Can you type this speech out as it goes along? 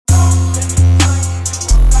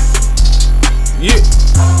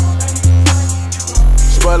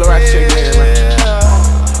boy Larachi again, man.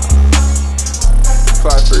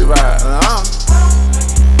 Fly 3 vibe.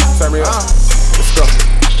 Turn me up. Let's go.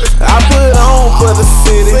 I put on for the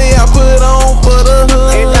city, say I put on for the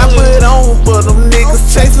hood, and I put on for them niggas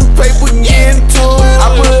chasing paper, getting to it. I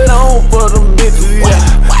put on for them bitches, yeah.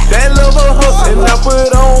 That love a hustle, and I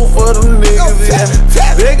put on for them niggas, yeah.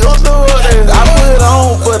 They gon' do it. I put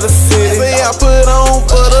on for the city, say I put on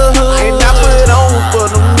for the hood, and I put on for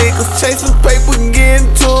them niggas chasing paper, getting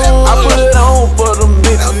to it. I put on for them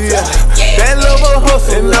bitches, yeah. That love a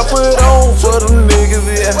hustle, and I put on for them niggas,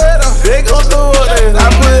 yeah. They gon' do it.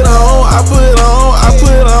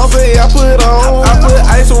 I put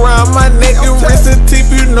ice around my neck and wrist and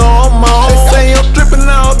teeth, you know I'm on. They say I'm dripping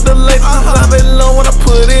out the latest, I lay low when I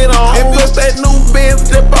put it on. And plus that new Benz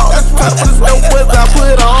that bought the top of the dope was I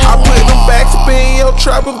put on. I put them backs up in your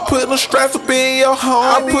trap and put them straps up in your home.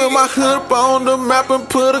 I put my hood up on the map and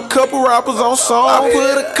put a couple rappers on song. I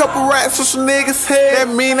put a couple rats on some niggas' head, that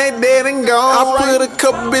mean they dead and gone. I put a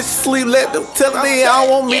couple bitches sleep, let them tell they all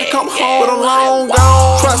want me to come home, but I'm long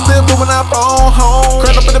gone. Try still moving out phone home,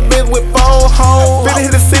 crack up in the Benz with 4 homes. Finna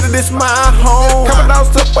hit the city, this my home. Coming down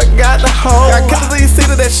stuff, I got the home. Got killers in your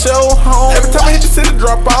city that show home. Every time I hit the city,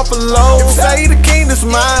 drop off a low. If you say the king, this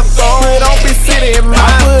my throne. Put on be city in my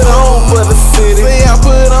I put on for the city, say I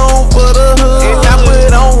put on for the hood, and I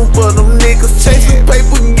put on for them niggas chasing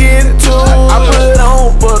paper, getting to it. I put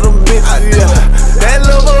on for them bitches, yeah. That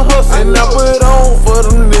love a hustle, and I put on for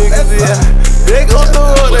them niggas, yeah. They gon' do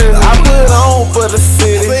it. I put on for the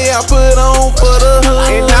city, say I put on for the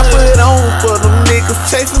hood, and I put on for them niggas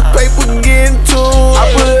chasing paper, getting to it. I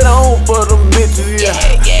put on for them bitches, yeah.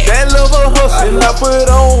 That love a hustle, and I put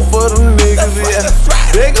on for them niggas, yeah.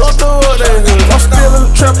 They gon' do it. I'm still in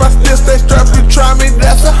the trap, I still stay strapped. You try me,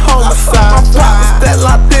 that's a homicide. My pops that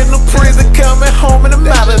locked in the prison, coming home in a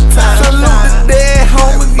matter of time. Salute the dead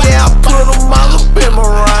homies, yeah, I put them all up in my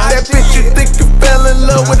rhyme. That bitch you think you fell in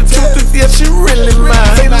love with the truth, yeah, she really mine.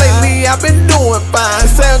 Say lately I been doing fine.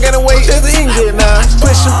 Sound got away, there's England now.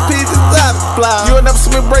 Pushing pieces out of fly. You'll never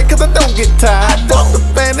see me break cause I don't get tired. Fuck the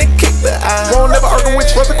fan and kick the eye. Won't never argue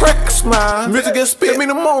with you for the crack a smile. Music get spit,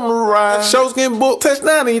 mean I'm on the ride. Shows getting booked,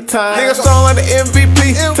 touchdown anytime. Niggas strong like the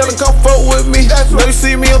MVP. Tell them come fuck with me. Know you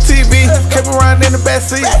see me on TV. Kept riding in the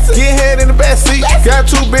backseat. Get head in the backseat. Got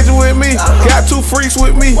 2 bitches with me. Got 2 freaks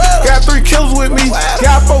with me. Got 3 killers with me.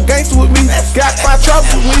 Got 4 gangsters with me. Got 5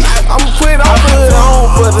 trappers with me. I'ma put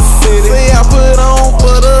on for the city. Say I put on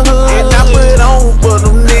for the hood, and I put on for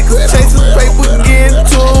them niggas chasing paper, getting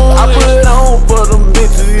to it. I put on for them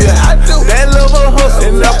bitches, yeah. That love a hustle,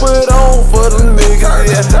 and I put on for them niggas,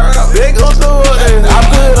 yeah. They gon' do it. I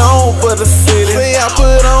put on for the city, say I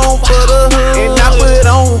put on for the hood, and I put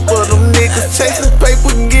on for them niggas chasing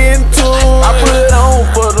paper, getting to it. I put on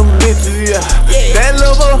for them bitches, yeah. That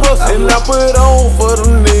love a hustle, and I put on for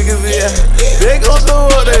them niggas, yeah. They gon' do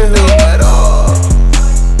it.